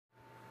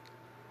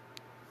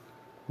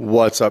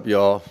What's up,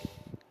 y'all?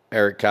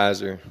 Eric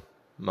Kaiser,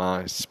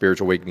 my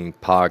Spiritual Awakening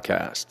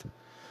podcast. You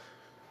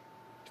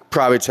can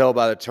probably tell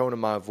by the tone of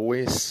my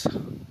voice,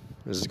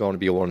 this is going to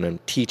be one of them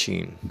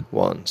teaching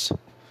ones.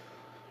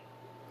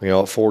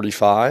 At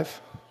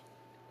 45,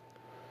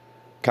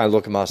 kind of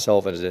look at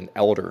myself as an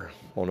elder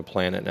on the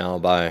planet now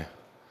by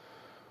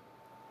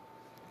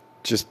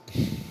just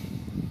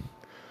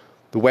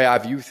the way I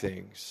view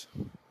things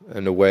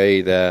and the way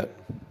that,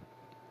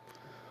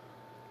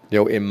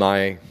 in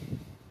my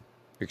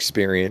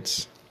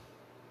experience,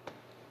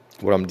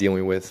 what I'm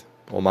dealing with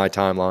on my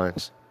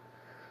timelines.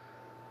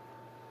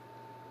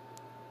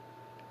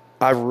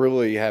 I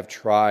really have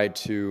tried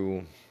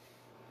to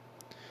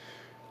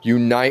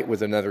unite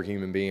with another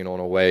human being on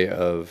a way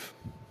of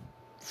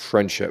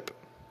friendship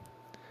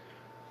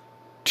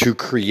to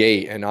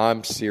create, and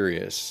I'm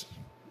serious.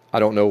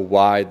 I don't know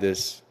why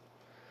this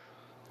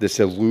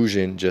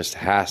illusion just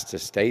has to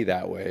stay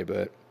that way,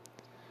 but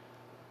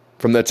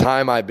from the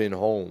time I've been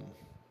home,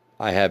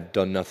 I have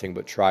done nothing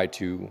but try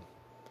to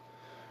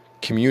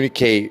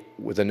communicate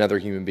with another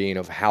human being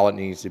of how it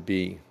needs to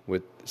be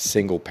with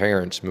single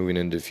parents moving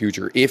into the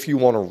future. If you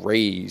want to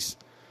raise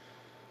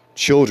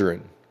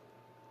children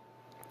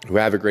who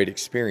have a great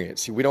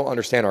experience. See, we don't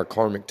understand our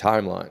karmic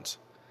timelines.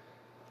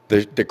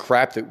 The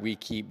crap that we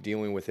keep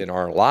dealing with in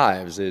our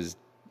lives is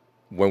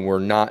when we're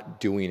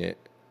not doing it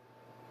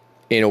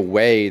in a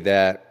way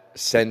that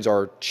sends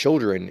our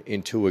children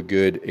into a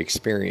good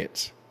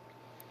experience.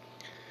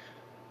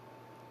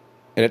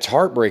 And it's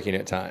heartbreaking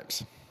at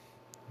times.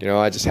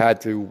 I just had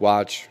to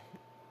watch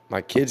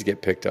my kids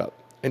get picked up.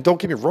 And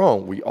don't get me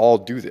wrong, we all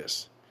do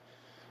this,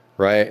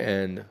 right?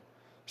 And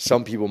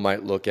some people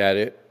might look at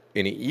it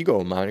in an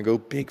ego mind and go,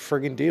 big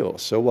friggin' deal.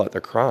 So what?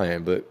 They're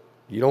crying. But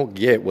you don't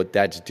get what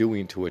that's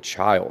doing to a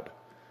child.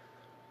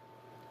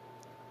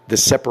 The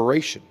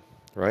separation,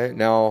 right?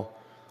 Now,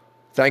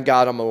 thank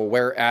God I'm an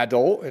aware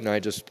adult, and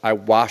I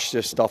wash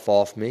this stuff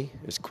off me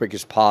as quick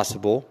as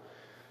possible,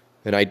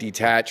 and I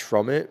detach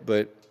from it,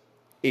 but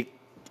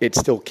it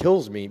still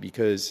kills me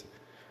because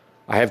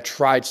I have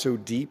tried so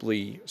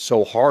deeply,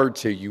 so hard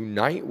to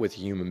unite with a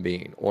human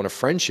being on a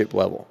friendship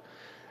level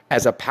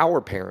as a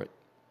power parent.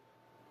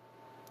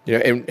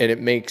 And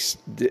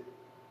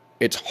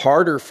it's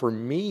harder for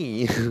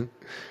me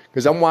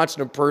because I'm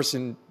watching a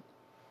person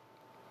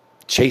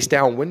chase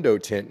down window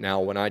tint now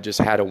when I just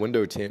had a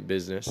window tint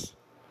business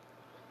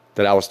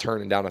that I was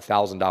turning down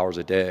 $1,000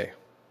 a day.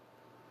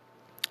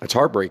 It's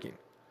heartbreaking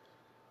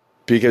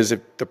because if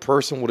the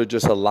person would have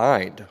just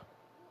aligned,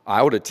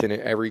 I would have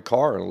tinted every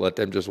car and let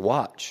them just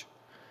watch.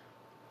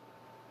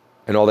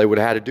 And all they would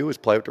have had to do is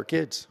play with their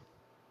kids.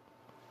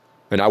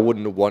 And I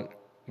wouldn't have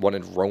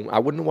wanted Rome. I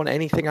wouldn't want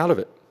anything out of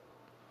it.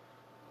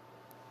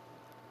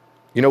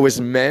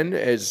 As men,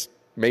 as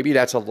maybe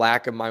that's a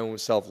lack of my own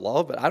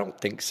self-love, but I don't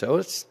think so.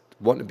 It's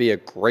wanting to be a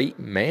great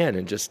man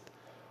and just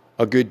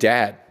a good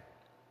dad.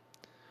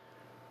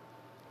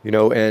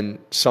 And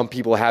some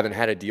people haven't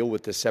had to deal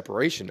with this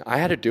separation. I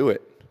had to do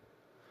it.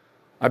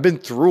 I've been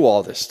through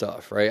all this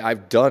stuff, right?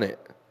 I've done it.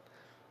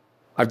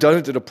 I've done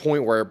it to the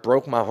point where it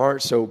broke my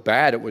heart so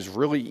bad it was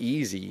really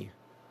easy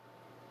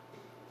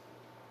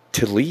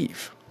to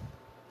leave.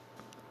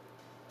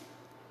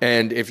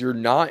 And if you're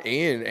not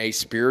in a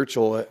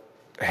spiritual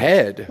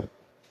head,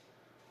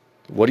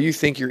 what do you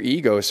think your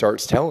ego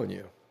starts telling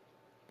you?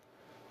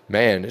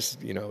 Man, this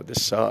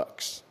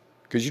sucks.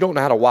 Because you don't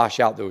know how to wash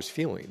out those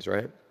feelings,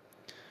 right?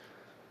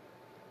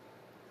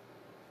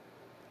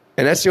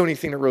 And that's the only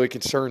thing that really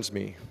concerns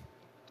me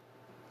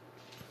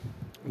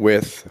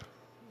with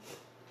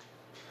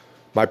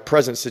my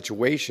present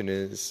situation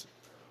is,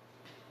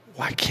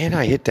 why can't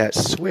I hit that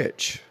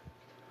switch?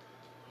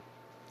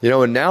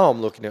 And now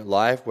I'm looking at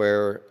life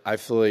where I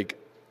feel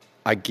like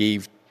I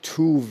gave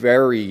 2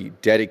 very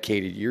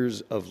dedicated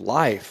years of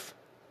life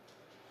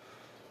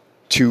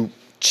to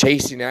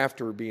chasing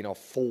after being a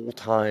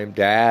full-time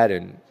dad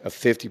and a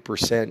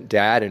 50%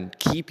 dad and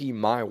keeping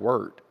my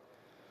word.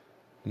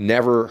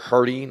 Never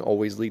hurting,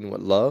 always leading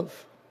with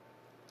love.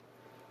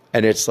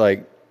 And it's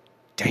like,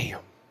 damn,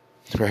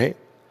 right?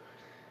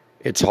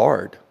 It's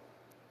hard.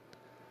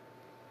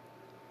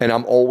 And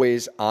I'm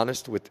always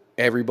honest with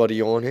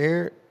everybody on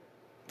here.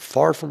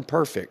 Far from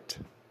perfect.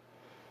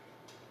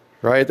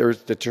 Right?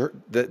 There's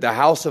the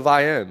House of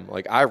I Am.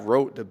 Like I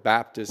wrote the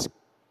Baptist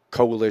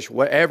Coalition,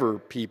 whatever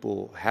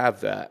people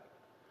have that.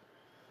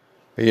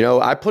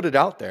 I put it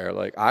out there.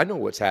 Like I know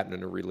what's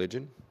happening to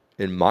religion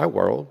in my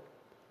world.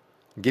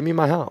 Give me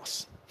my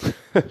house.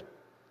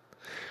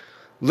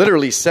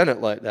 Literally sent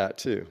it like that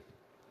too.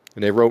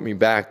 And they wrote me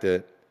back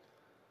that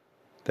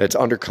it's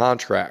under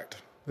contract.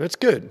 That's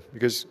good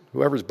because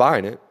whoever's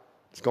buying it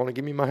is going to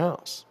give me my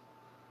house.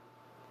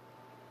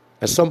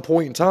 At some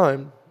point in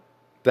time,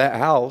 that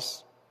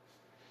house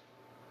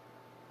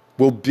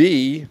will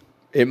be,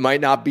 it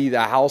might not be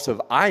the house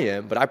of I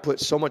Am, but I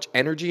put so much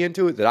energy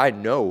into it that I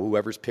know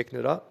whoever's picking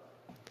it up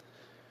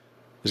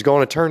is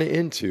going to turn it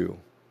into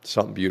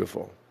something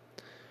beautiful.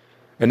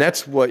 And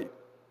that's what,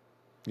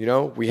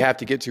 we have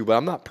to get to. But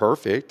I'm not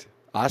perfect.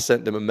 I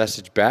sent them a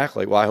message back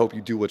like, well, I hope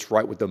you do what's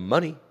right with the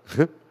money.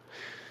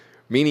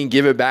 Meaning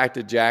give it back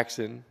to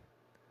Jackson,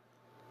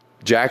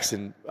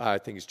 I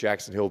think it's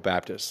Jackson Hill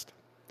Baptist.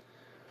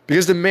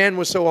 Because the man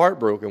was so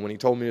heartbroken when he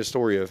told me the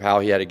story of how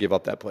he had to give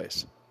up that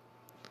place.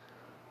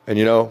 And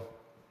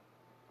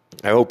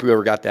I hope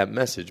whoever got that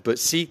message. But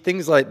see,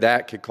 things like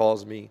that could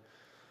cause me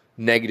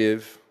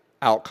negative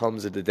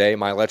outcomes of the day.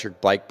 My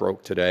electric bike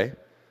broke today.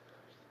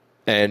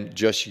 And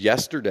just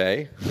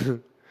yesterday,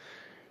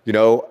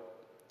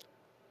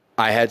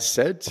 I had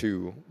said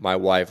to my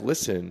wife,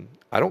 listen,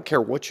 I don't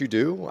care what you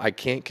do. I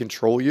can't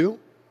control you.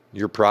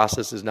 Your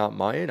process is not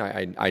mine.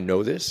 I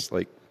know this.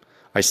 Like,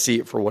 I see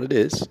it for what it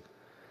is.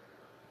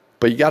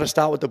 But you got to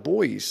stop with the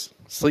boys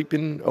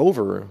sleeping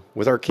over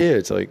with our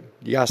kids. Like,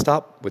 you got to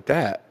stop with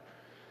that.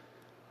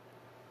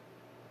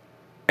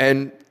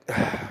 And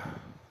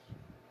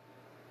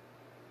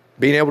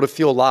being able to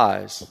feel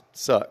lies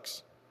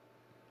sucks,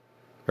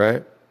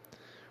 right?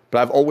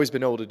 But I've always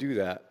been able to do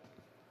that,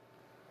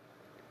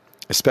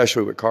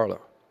 especially with Carla.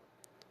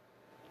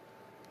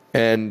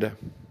 And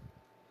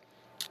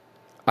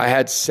I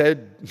had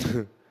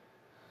said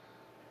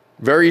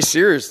very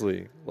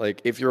seriously,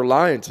 like, if you're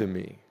lying to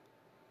me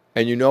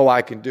and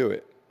I can do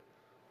it,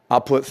 I'll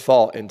put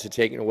thought into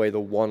taking away the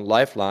one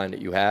lifeline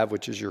that you have,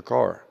 which is your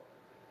car.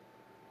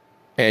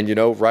 And,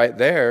 right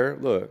there,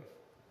 look,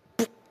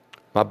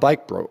 my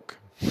bike broke.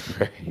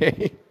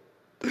 Right?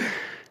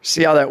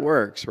 See how that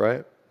works,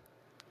 right?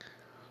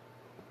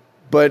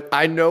 But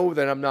I know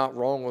that I'm not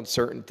wrong on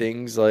certain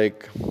things.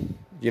 Like,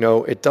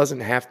 it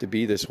doesn't have to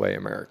be this way,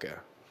 America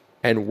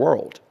and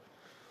world.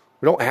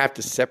 We don't have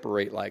to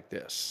separate like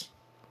this.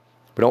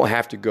 We don't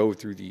have to go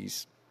through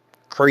these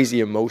crazy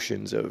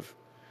emotions of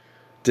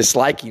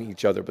disliking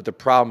each other. But the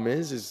problem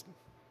is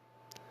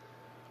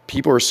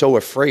people are so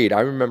afraid.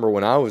 I remember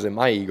when I was in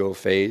my ego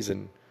phase,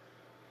 and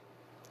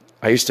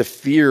I used to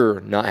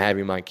fear not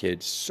having my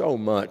kids so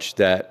much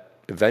that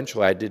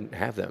eventually I didn't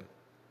have them.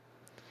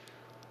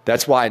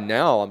 That's why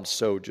now I'm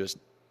so just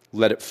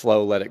let it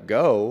flow, let it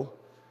go,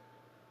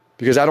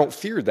 because I don't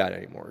fear that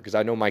anymore, because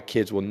I know my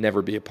kids will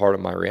never be a part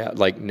of my reality,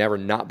 like never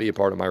not be a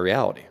part of my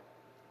reality.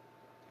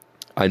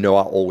 I know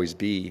I'll always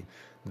be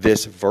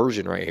this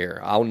version right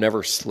here. I'll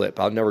never slip.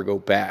 I'll never go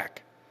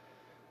back.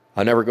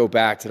 I'll never go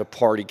back to the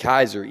party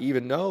Kaiser,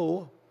 even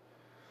though,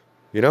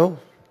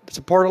 it's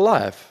a part of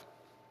life.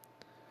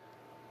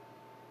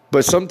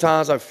 But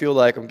sometimes I feel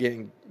like I'm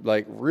getting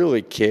like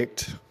really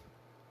kicked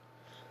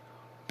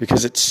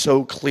because it's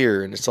so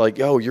clear. And it's like,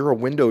 yo, you're a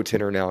window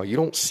tinner now. You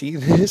don't see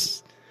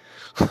this?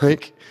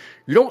 Like,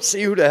 you don't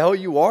see who the hell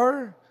you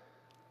are?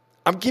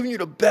 I'm giving you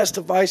the best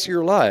advice of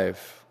your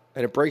life.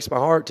 And it breaks my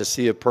heart to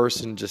see a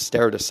person just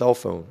stare at a cell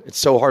phone. It's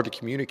so hard to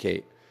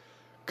communicate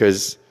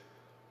because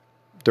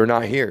they're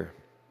not here.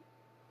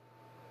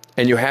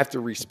 And you have to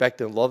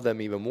respect and love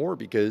them even more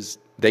because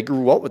they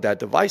grew up with that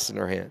device in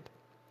their hand.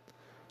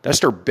 That's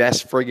their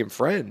best friggin'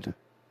 friend.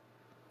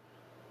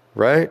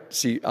 Right?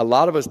 See, a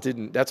lot of us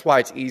didn't. That's why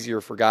it's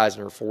easier for guys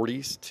in their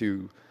 40s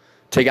to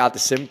take out the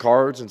SIM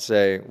cards and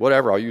say,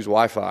 whatever, I'll use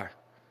Wi-Fi.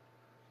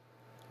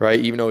 Right?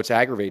 Even though it's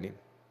aggravating.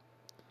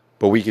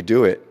 But we could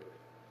do it.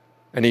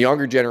 And the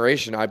younger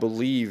generation, I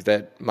believe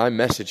that my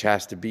message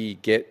has to be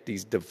get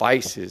these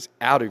devices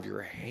out of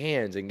your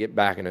hands and get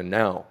back in the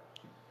now.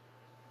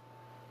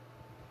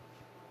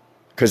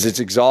 Because it's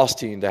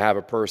exhausting to have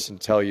a person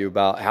tell you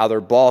about how their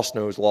boss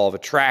knows law of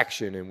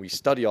attraction and we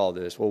study all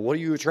this. Well, what are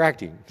you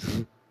attracting?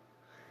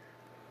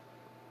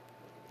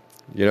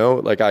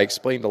 Like I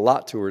explained a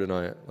lot to her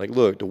tonight. Like,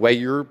 look, the way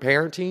you're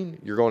parenting,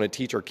 you're going to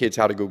teach our kids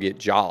how to go get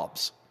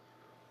jobs.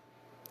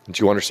 Don't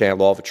you understand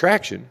law of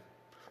attraction?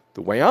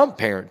 The way I'm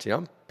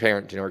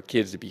parenting our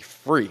kids to be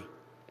free.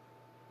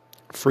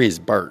 Free as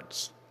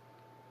birds.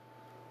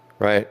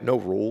 Right? No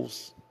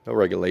rules, no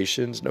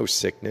regulations, no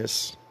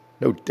sickness,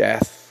 no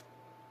death,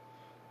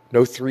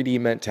 no 3D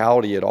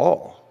mentality at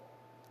all.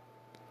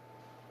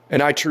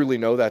 And I truly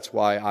know that's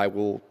why I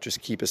will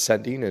just keep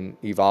ascending and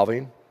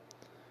evolving.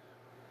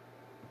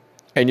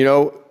 And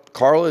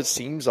Carla, it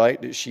seems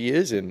like that she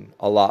is in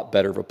a lot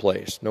better of a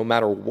place, no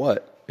matter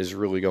what is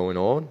really going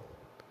on.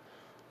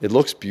 It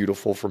looks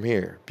beautiful from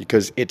here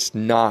because it's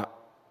not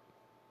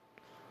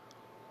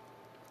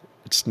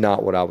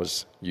what I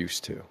was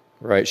used to,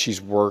 right?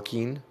 She's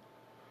working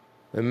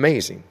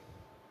amazing.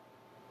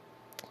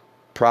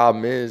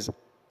 Problem is,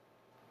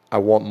 I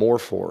want more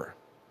for her.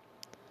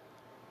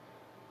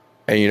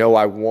 And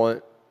I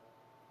want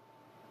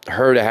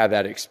her to have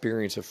that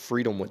experience of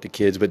freedom with the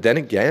kids. But then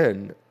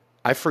again,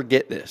 I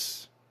forget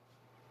this.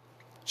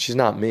 She's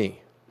not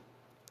me.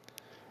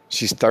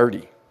 She's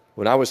 30.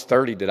 When I was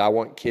 30, did I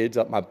want kids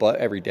up my butt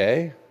every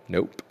day?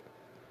 Nope.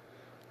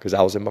 Because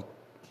I was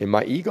in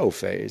my ego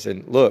phase.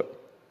 And look,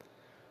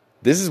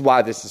 this is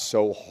why this is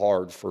so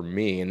hard for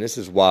me. And this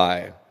is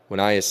why when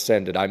I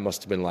ascended, I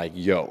must have been like,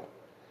 yo,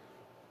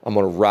 I'm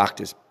going to rock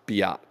this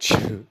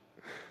biatch.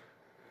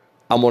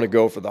 I'm going to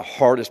go for the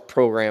hardest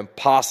program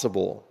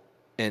possible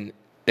and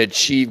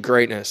achieve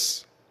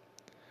greatness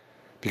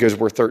because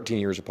we're 13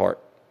 years apart.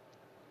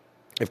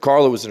 If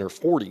Carla was in her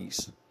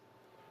 40s,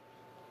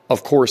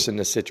 of course, in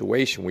this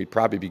situation, we'd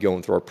probably be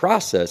going through our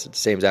process at the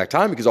same exact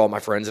time because all my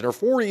friends in their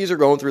 40s are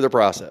going through the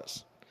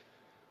process,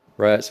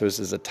 right? So this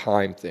is a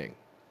time thing.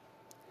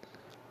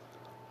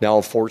 Now,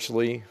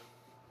 unfortunately,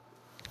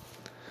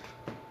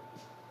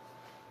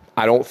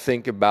 I don't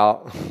think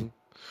about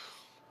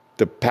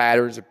the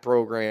patterns of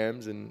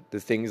programs and the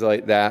things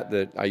like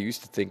that I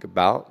used to think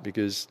about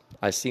because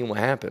I seen what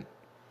happened,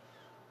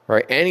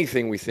 right?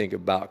 Anything we think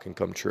about can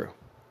come true.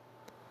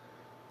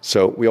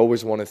 So we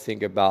always want to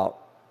think about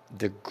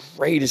the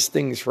greatest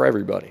things for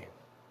everybody.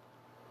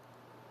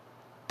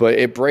 But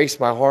it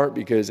breaks my heart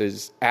because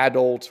as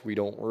adults, we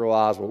don't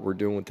realize what we're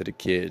doing to the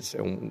kids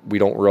and we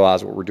don't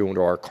realize what we're doing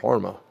to our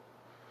karma.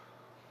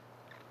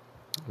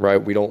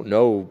 Right? We don't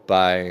know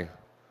by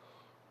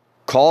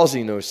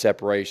causing those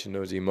separation,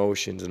 those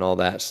emotions and all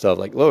that stuff.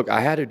 Like, look,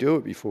 I had to do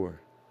it before.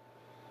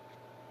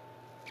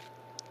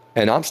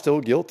 And I'm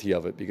still guilty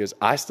of it because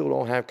I still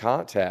don't have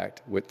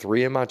contact with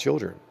 3 of my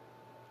children.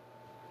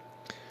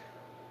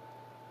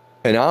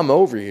 And I'm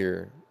over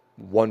here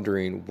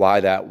wondering why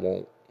that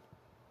won't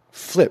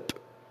flip.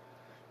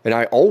 And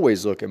I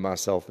always look at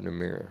myself in the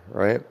mirror,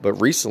 right? But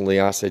recently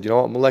I said, you know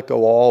what, I'm going to let go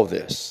of all of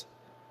this.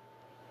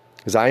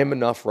 Because I am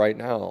enough right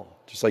now,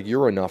 just like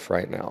you're enough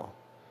right now.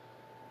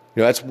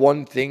 You know, that's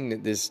one thing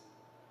that this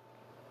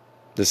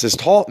has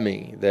taught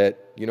me, that,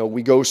 you know,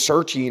 we go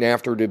searching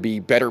after to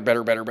be better,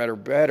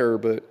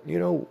 but, you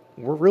know,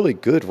 we're really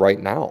good right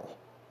now.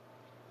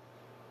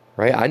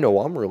 Right? I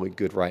know I'm really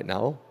good right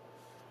now.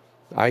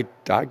 I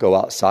go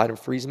outside and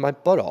freeze my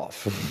butt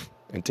off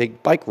and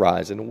take bike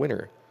rides in the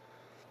winter.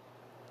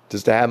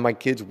 Just to have my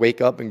kids wake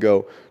up and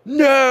go,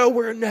 no,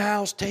 we're in the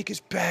house, take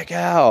us back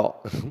out.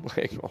 I'm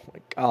like, oh my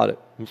God,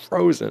 I'm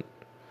frozen.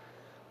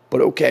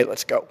 But okay,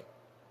 let's go.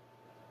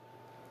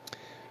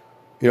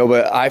 You know,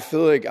 but I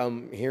feel like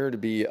I'm here to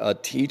be a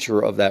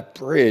teacher of that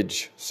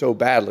bridge so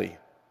badly.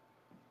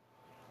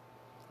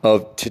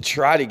 To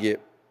try to get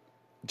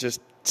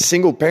just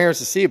single parents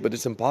to see it, but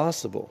it's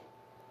impossible.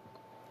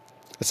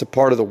 It's a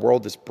part of the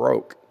world that's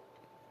broke.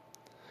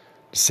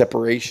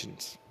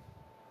 Separations.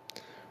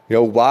 You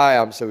know why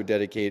I'm so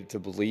dedicated to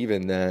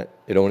believing that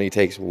it only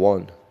takes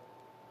one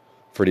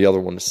for the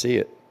other one to see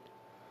it.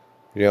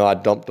 You know, I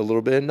dumped a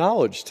little bit of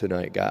knowledge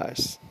tonight,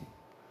 guys.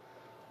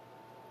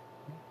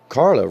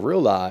 Carla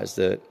realized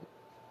that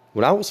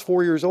when I was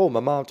 4 years old,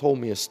 my mom told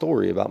me a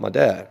story about my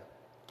dad.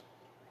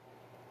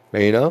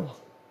 And you know,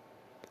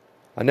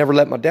 I never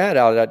let my dad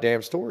out of that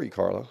damn story,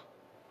 Carla.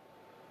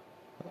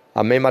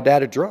 I made my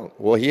dad a drunk.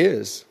 Well, he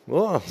is.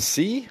 Well,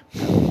 see?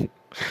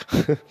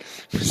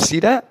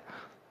 See that?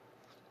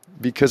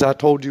 Because I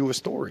told you a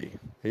story.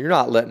 And you're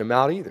not letting him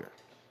out either.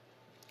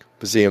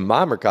 But see, in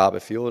my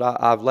Merkaba field,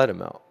 I've let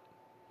him out.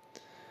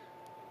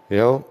 You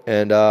know?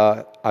 And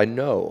I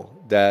know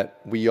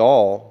that we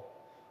all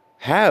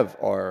have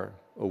our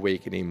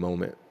awakening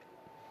moment.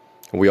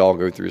 And we all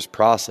go through this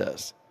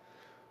process.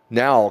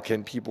 Now,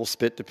 can people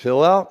spit the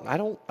pill out? I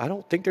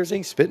don't think there's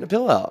any spitting the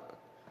pill out.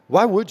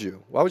 Why would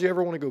you? Why would you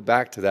ever want to go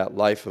back to that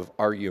life of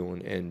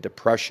arguing and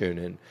depression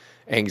and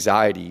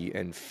anxiety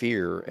and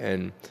fear?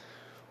 And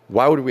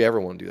why would we ever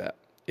want to do that?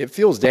 It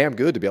feels damn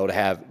good to be able to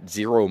have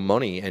zero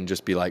money and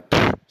just be like,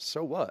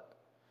 so what?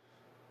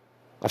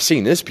 I've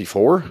seen this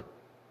before.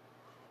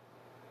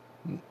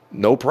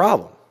 No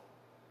problem,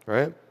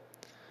 right?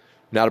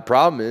 Now, the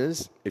problem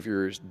is, if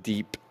you're as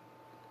deep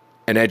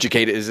and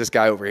educated as this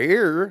guy over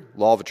here,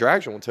 law of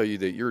attraction will tell you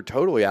that you're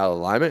totally out of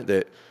alignment,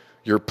 that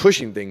you're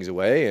pushing things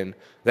away, and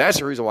that's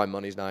the reason why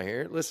money's not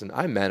here. Listen,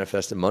 I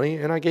manifested money,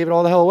 and I gave it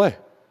all the hell away.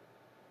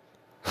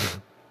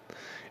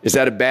 Is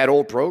that a bad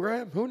old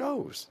program? Who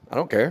knows? I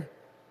don't care.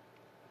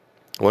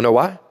 Want to know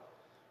why?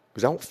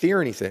 Because I don't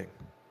fear anything.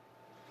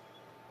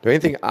 The only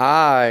thing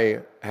I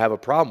have a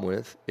problem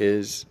with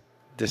is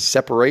the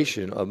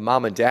separation of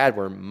mom and dad,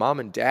 where mom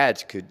and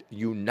dads could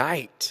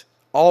unite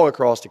all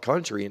across the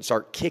country and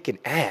start kicking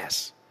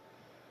ass.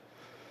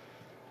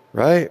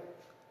 Right?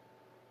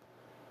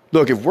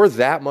 Look, if we're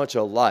that much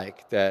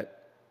alike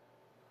that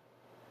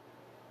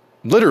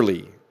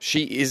literally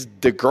she is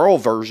the girl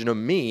version of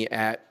me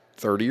at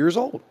 30 years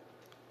old.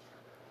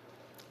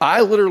 I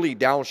literally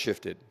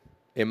downshifted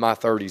in my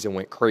 30s and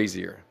went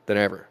crazier than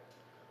ever.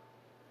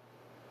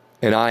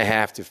 And I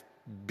have to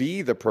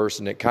be the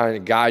person that kind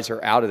of guides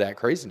her out of that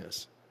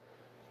craziness.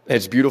 And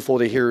it's beautiful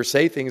to hear her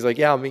say things like,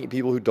 yeah, I'm meeting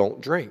people who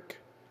don't drink.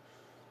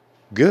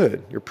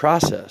 Good. Your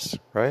process,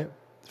 right?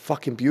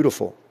 Fucking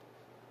beautiful.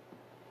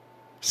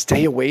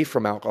 Stay away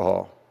from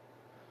alcohol.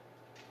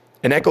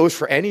 And that goes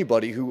for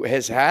anybody who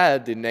has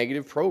had the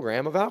negative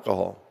program of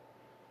alcohol.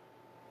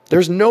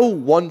 There's no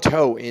one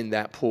toe in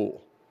that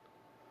pool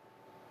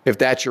if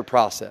that's your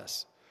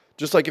process.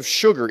 Just like if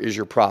sugar is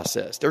your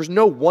process, there's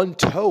no one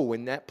toe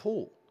in that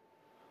pool.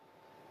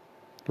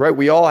 Right?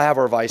 We all have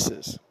our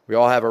vices. We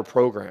all have our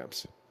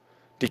programs.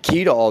 The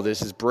key to all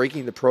this is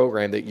breaking the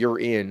program that you're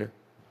in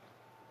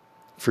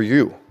for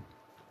you.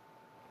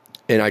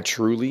 And I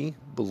truly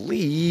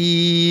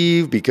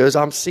believe, because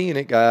I'm seeing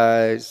it,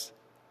 guys,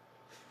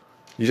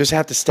 you just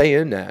have to stay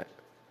in that.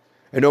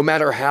 And no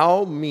matter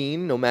how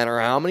mean, no matter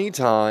how many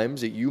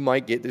times that you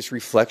might get this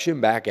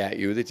reflection back at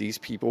you that these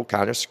people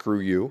kind of screw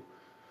you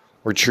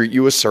or treat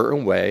you a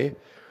certain way,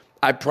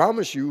 I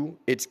promise you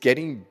it's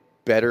getting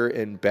better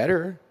and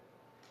better,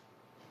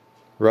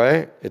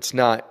 right?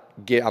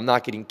 I'm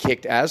not getting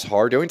kicked as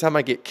hard. The only time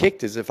I get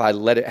kicked is if I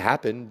let it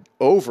happen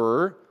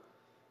over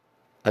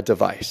a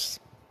device,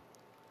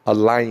 a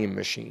lying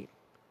machine.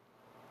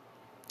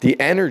 The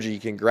energy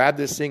can grab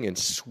this thing and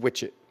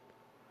switch it.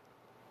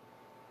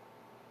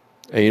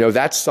 And,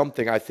 that's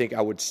something I think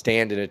I would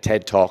stand in a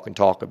TED Talk and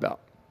talk about.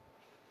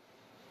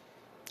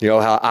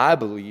 How I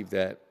believe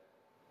that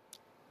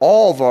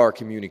all of our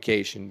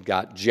communication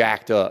got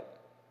jacked up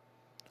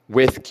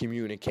with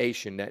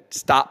communication that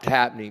stopped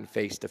happening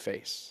face to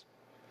face.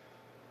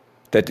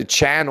 That the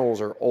channels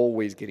are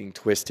always getting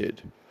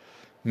twisted.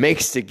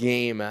 Makes the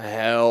game a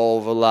hell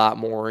of a lot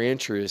more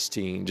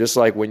interesting. Just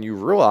like when you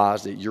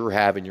realize that you're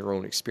having your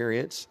own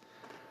experience,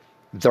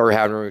 they're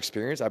having their own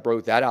experience. I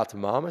broke that out to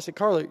Mom. I said,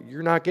 Carla,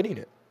 you're not getting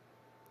it.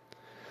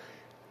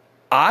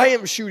 I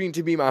am shooting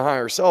to be my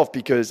higher self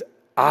because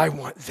I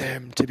want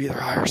them to be their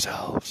higher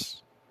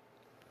selves.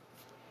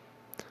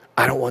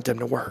 I don't want them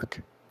to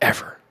work,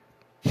 ever.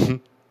 The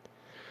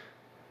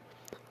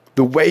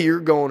way you're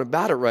going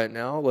about it right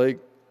now,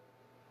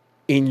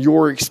 in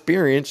your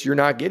experience, you're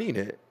not getting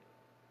it.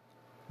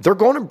 They're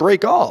going to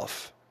break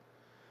off.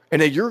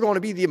 And that you're going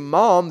to be the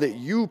mom that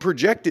you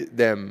projected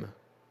them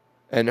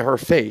and her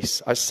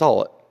face. I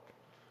saw it.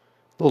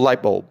 Little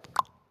light bulb.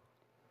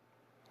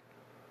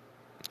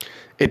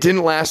 It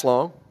didn't last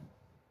long.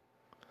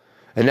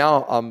 And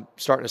now I'm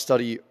starting to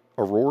study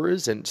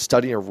auroras and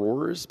studying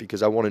auroras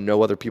because I want to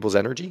know other people's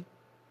energy.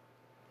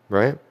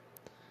 Right?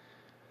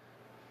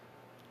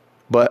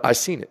 But I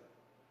seen it.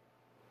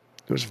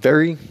 It was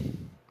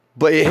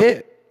but it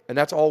hit. And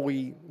that's all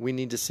we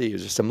need to see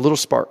is just some little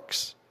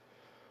sparks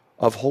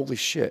of holy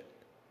shit.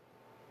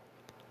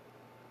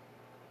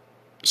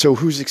 So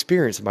whose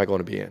experience am I going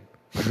to be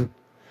in?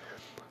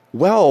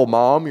 Well,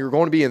 Mom, you're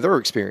going to be in their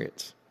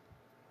experience.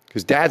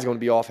 Because Dad's going to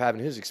be off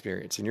having his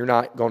experience. And you're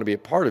not going to be a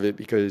part of it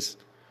because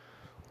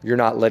you're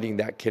not letting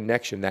that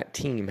connection, that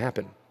team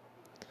happen.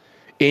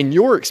 In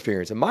your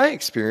experience, in my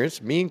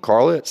experience, me and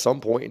Carla at some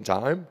point in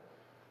time,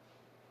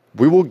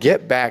 we will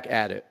get back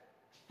at it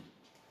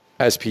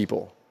as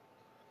people.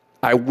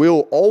 I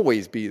will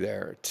always be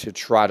there to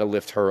try to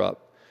lift her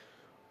up.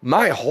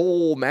 My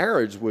whole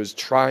marriage was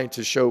trying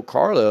to show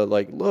Carla,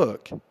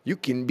 look, you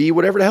can be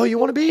whatever the hell you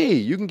want to be.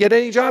 You can get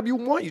any job you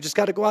want. You just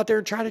got to go out there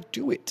and try to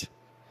do it.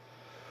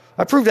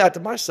 I proved that to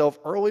myself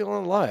early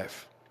on in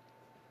life.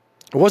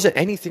 It wasn't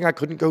anything I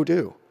couldn't go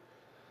do.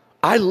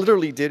 I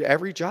literally did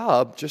every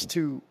job just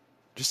to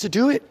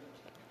do it.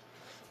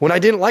 When I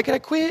didn't like it, I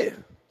quit.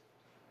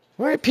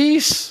 All right,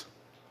 peace.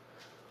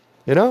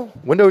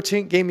 Window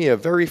Tint gave me a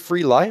very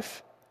free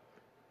life.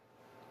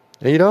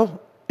 And,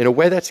 in a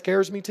way that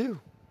scares me too.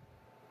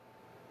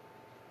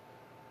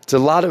 It's a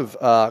lot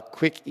of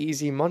quick,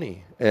 easy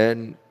money.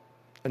 And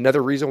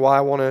another reason why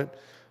I want to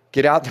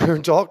get out there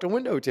and talk to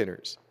window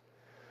tinters.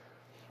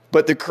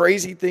 But the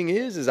crazy thing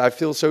is I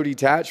feel so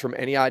detached from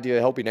any idea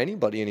of helping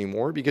anybody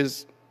anymore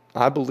because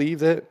I believe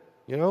that,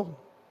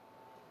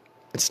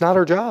 it's not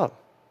our job.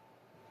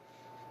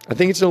 I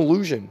think it's an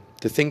illusion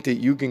to think that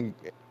you can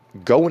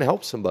go and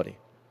help somebody.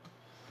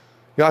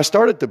 I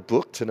started the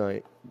book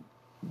tonight.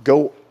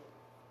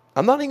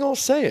 I'm not even going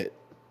to say it.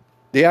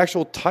 The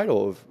actual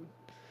title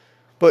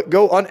but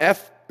go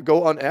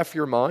unf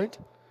your mind.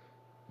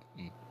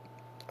 I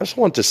just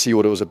wanted to see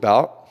what it was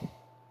about.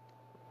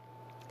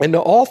 And the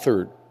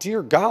author,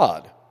 dear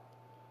God,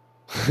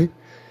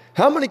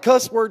 how many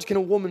cuss words can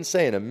a woman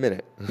say in a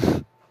minute?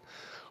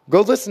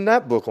 Go listen to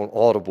that book on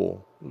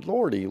Audible.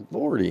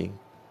 Lordy.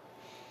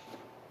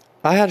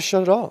 I had to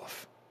shut it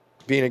off.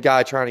 Being a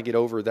guy trying to get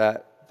over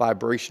that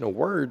vibrational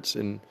words.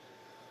 And,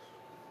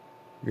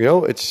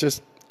 it's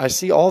just, I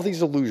see all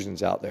these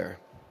illusions out there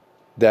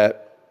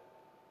that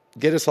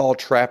get us all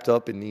trapped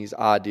up in these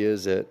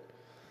ideas that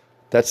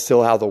that's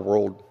still how the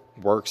world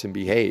works and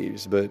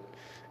behaves. But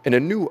in a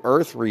new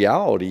earth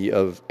reality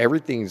of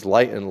everything's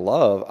light and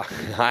love, I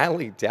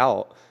highly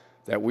doubt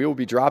that we will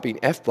be dropping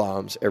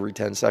F-bombs every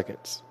 10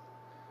 seconds.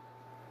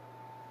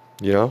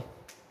 Now,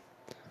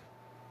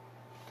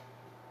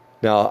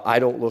 I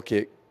don't look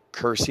at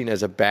cursing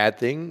as a bad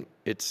thing.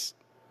 It's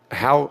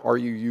how are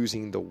you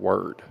using the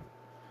word,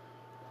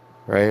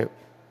 right?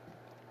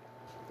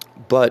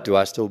 But do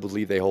I still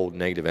believe they hold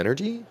negative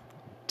energy?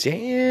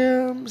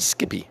 Damn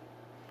skippy.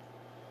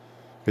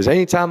 Because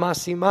anytime I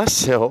see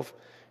myself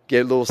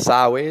get a little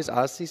sideways,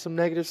 I see some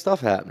negative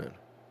stuff happening,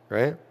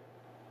 right?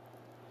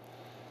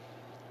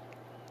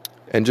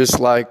 And just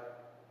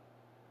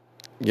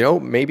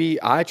maybe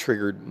I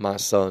triggered my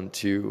son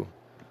to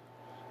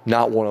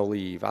not want to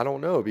leave. I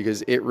don't know,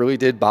 because it really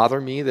did bother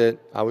me that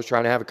I was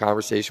trying to have a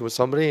conversation with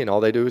somebody and all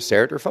they do is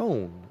stare at their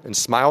phone and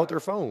smile at their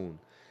phone.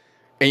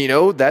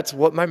 And that's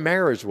what my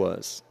marriage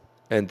was.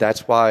 And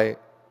that's why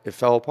it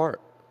fell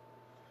apart.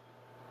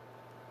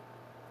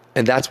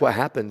 And that's what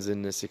happens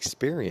in this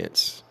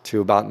experience to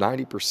about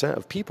 90%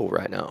 of people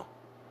right now.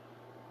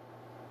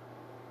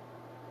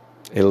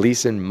 At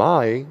least in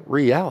my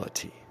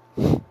reality,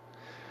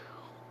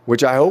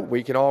 which I hope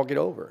we can all get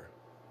over.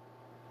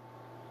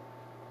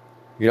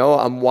 You know,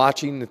 I'm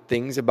watching the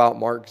things about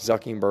Mark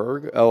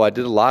Zuckerberg. Oh, I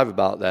did a live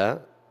about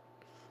that.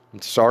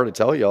 I'm sorry to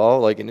tell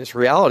y'all, like in this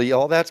reality,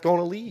 all that's going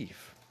to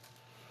leave.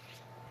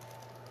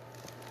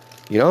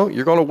 You know,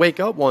 you're going to wake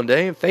up one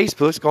day and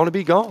Facebook's going to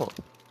be gone.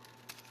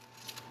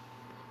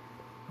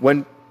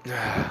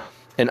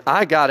 And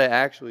I got to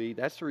actually,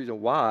 that's the reason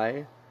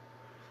why.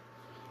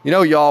 You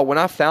know, y'all, when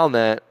I found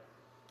that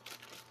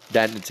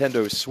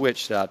Nintendo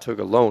Switch that I took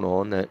a loan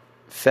on that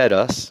fed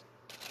us.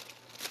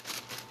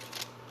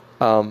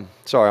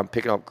 Sorry, I'm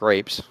picking up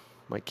grapes.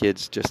 My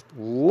kids just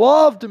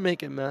love to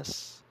make a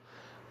mess.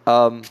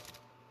 It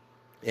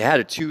had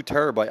a 2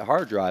 terabyte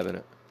hard drive in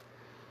it.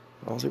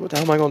 I was like, what the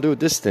hell am I going to do with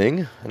this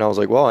thing? And I was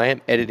like, well, I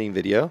am editing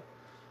video.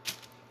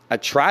 I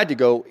tried to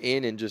go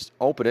in and just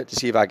open it to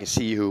see if I could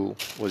see who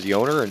was the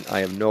owner, and I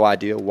have no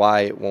idea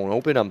why it won't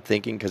open. I'm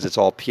thinking because it's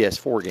all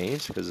PS4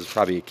 games, because it's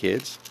probably a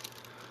kid's.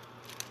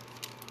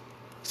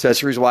 So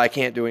that's the reason why I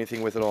can't do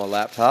anything with it on a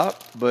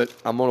laptop. But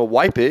I'm going to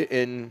wipe it,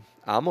 and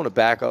I'm going to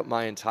back up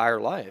my entire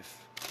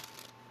life.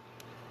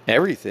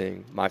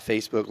 Everything. My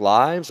Facebook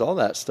Lives, all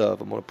that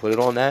stuff. I'm going to put it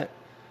on that,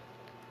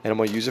 and I'm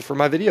going to use it for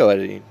my video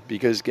editing.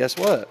 Because guess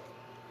what?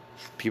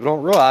 People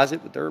don't realize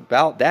it, but they're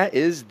about. That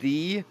is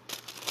the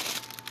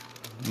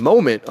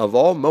moment of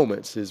all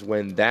moments, is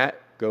when that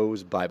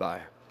goes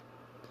bye-bye.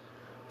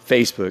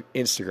 Facebook,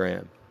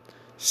 Instagram,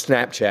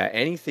 Snapchat,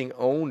 anything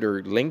owned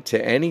or linked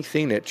to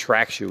anything that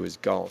tracks you is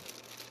gone.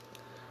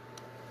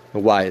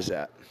 And why is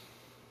that?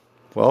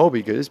 Well,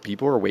 because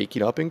people are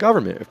waking up in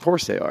government. Of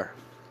course they are.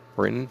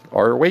 We're in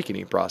our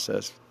awakening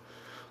process.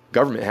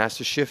 Government has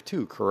to shift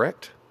too,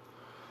 correct?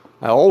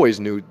 I always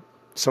knew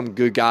some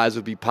good guys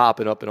would be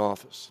popping up in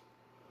office.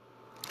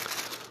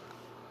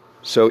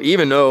 So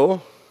even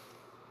though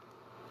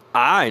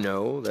I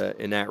know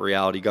that in that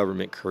reality,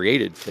 government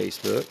created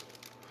Facebook,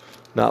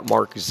 not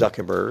Mark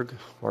Zuckerberg.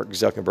 Mark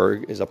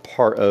Zuckerberg is a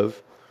part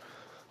of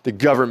the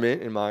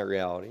government in my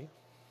reality.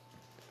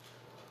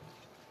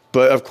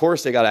 But of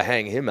course, they got to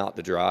hang him out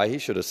to dry. He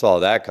should have saw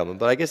that coming.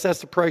 But I guess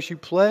that's the price you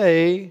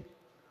pay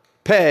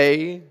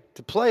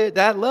to play at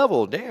that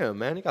level. Damn,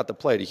 man, he got to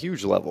play at a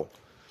huge level.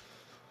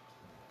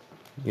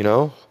 You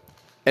know?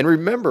 And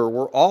remember,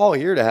 we're all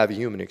here to have a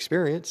human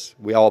experience.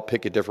 We all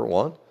pick a different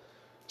one.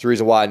 It's the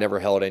reason why I never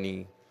held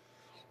any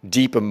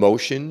deep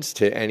emotions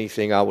to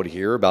anything I would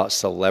hear about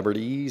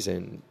celebrities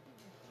and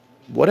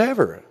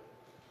whatever.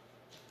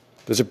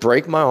 Does it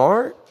break my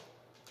heart?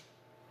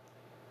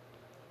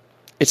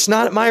 It's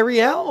not my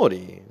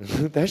reality.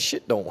 That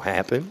shit don't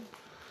happen.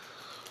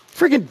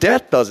 Freaking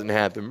death doesn't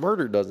happen.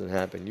 Murder doesn't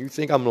happen. You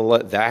think I'm going to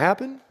let that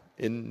happen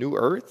in New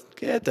Earth?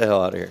 Get the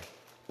hell out of here.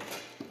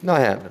 Not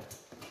happening.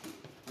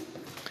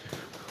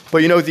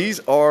 But you know, these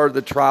are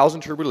the trials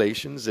and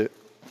tribulations that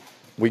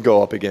we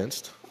go up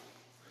against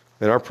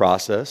in our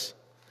process.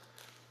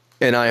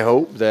 And I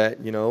hope that,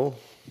 you know,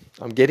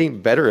 I'm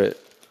getting better at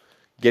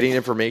getting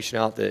information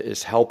out that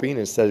is helping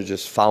instead of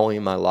just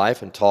following my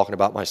life and talking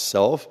about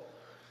myself.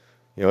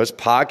 You know, this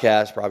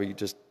podcast probably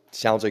just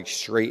sounds like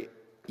straight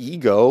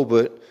ego,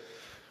 but,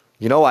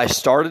 you know, I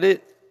started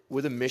it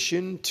with a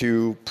mission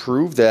to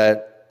prove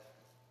that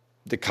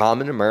the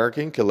common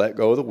American can let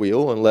go of the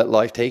wheel and let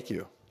life take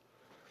you.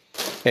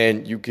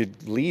 And you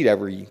could lead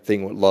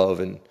everything with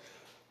love, and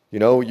you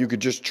know, you could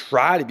just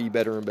try to be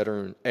better and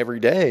better every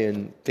day,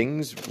 and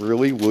things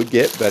really would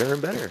get better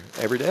and better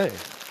every day.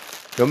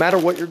 No matter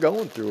what you're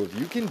going through, if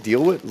you can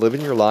deal with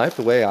living your life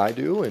the way I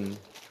do and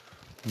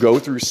go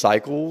through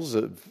cycles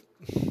of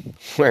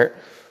where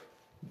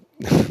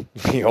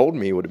the old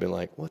me would have been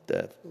like, what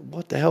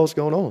the hell is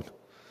going on?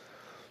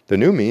 The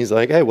new me is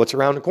like, hey, what's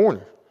around the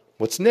corner?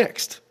 What's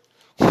next?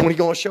 What are you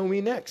going to show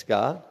me next,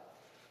 God?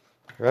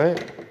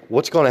 Right?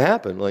 What's going to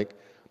happen? Like,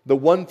 the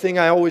one thing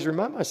I always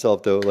remind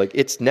myself, though, like,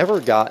 it's never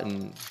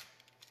gotten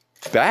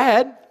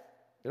bad.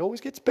 It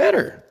always gets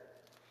better.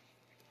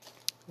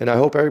 And I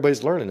hope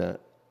everybody's learning that.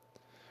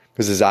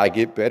 Because as I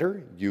get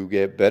better, you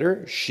get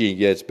better, she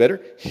gets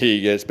better,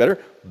 he gets better,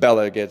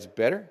 Bella gets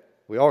better.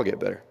 We all get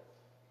better.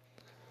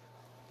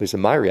 At least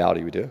in my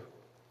reality, we do.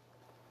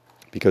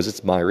 Because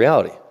it's my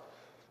reality.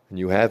 And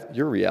you have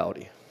your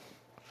reality.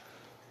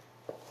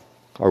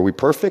 Are we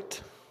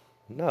perfect?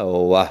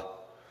 No.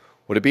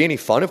 Would it be any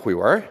fun if we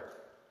were?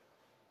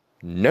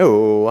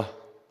 No.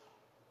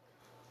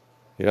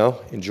 You know,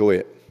 enjoy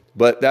it.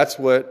 But that's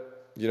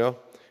what, you know,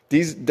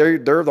 they're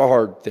the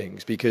hard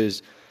things,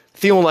 because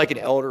feeling like an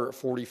elder at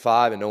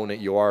 45 and knowing that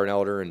you are an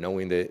elder and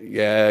knowing that,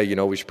 yeah, you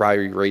know, we should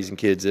probably be raising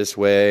kids this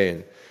way,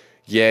 and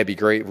yeah, it'd be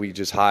great if we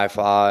just high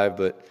five.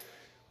 But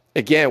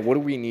again, what do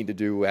we need to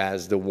do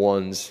as the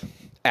ones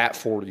at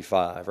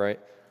 45, right?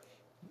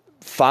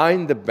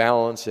 Find the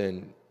balance.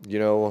 And, you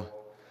know,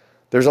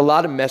 there's a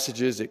lot of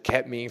messages that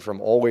kept me from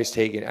always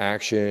taking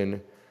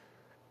action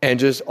And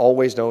just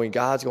always knowing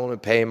God's going to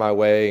pay my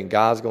way and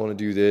God's going to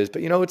do this.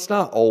 But, it's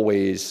not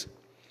always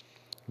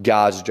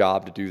God's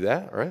job to do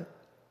that, right?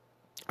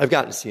 I've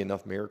gotten to see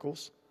enough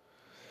miracles.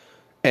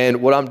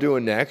 And what I'm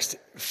doing next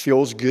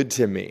feels good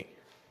to me.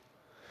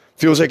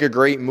 Feels like a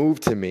great move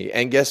to me.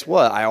 And guess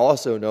what? I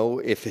also know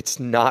if it's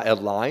not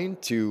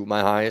aligned to my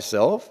highest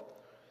self,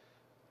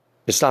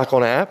 it's not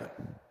going to happen.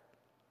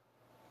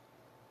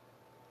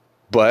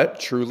 But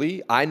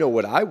truly, I know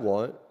what I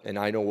want, and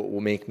I know what will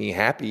make me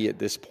happy at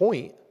this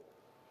point.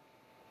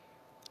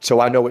 So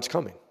I know it's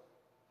coming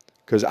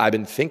because I've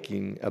been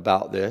thinking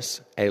about this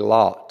a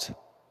lot.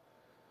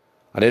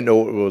 I didn't know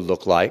what it would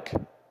look like,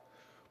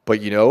 but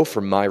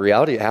from my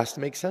reality, it has to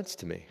make sense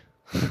to me.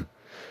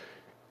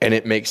 And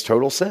it makes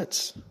total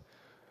sense.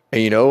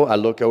 And I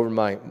look over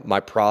my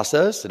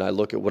process and I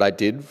look at what I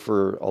did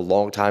for a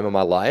long time in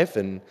my life,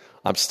 and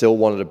I'm still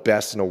one of the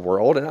best in the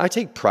world, and I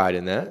take pride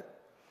in that.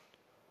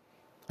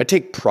 I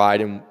take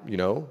pride in,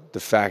 the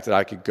fact that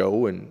I could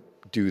go and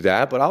do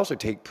that, but I also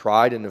take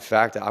pride in the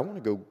fact that I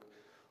want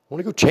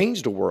to go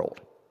change the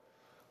world,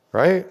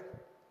 right?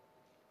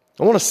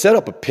 I want to set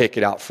up a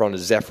picket out front of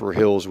Zephyr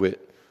Hills with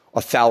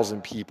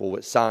 1,000 people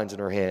with signs in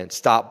their hands.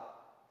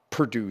 Stop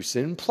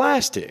producing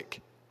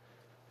plastic.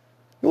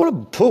 You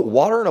want to put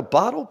water in a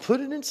bottle? Put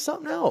it in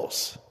something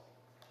else.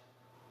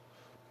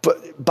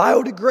 But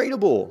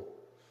biodegradable.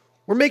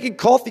 We're making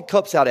coffee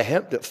cups out of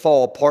hemp that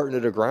fall apart into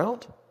the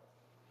ground,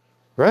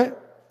 right?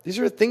 These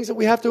are the things that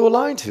we have to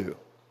align to.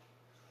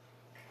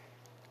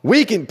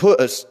 We can put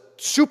a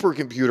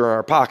supercomputer in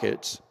our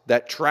pockets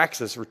that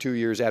tracks us for 2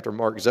 years after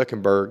Mark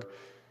Zuckerberg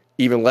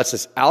even lets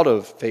us out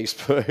of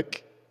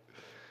Facebook.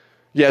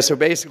 Yeah, so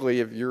basically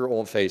if you're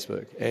on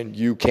Facebook and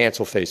you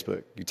cancel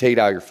Facebook, you take it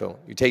out of your phone,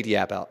 you take the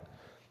app out,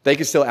 they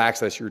can still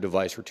access your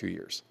device for 2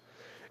 years.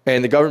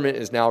 And the government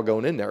is now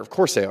going in there. Of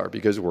course they are,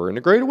 because we're in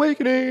a great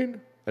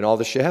awakening and all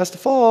this shit has to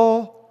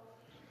fall.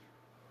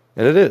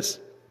 And it is.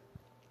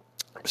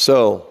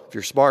 So if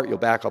you're smart, you'll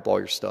back up all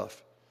your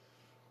stuff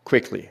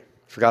quickly.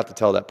 Forgot to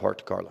tell that part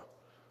to Carla,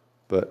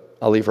 but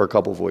I'll leave her a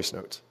couple voice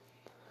notes.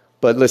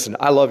 But listen,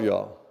 I love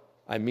y'all.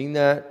 I mean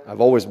that. I've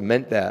always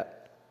meant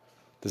that.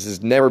 This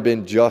has never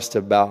been just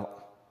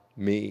about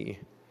me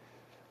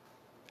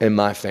and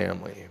my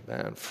family,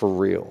 man, for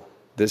real.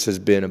 This has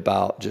been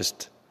about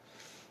just,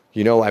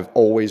 I've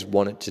always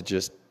wanted to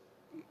just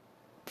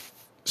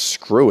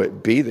screw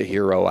it, be the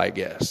hero, I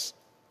guess.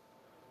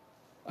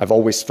 I've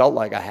always felt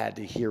like I had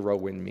the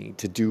hero in me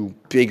to do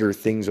bigger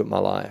things with my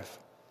life.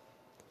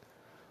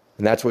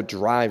 And that's what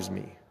drives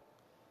me.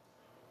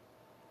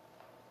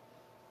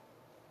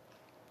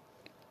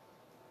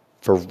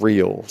 For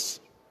reals.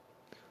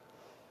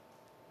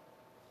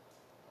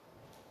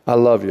 I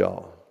love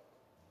y'all.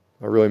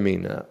 I really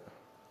mean that.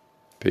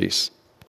 Peace.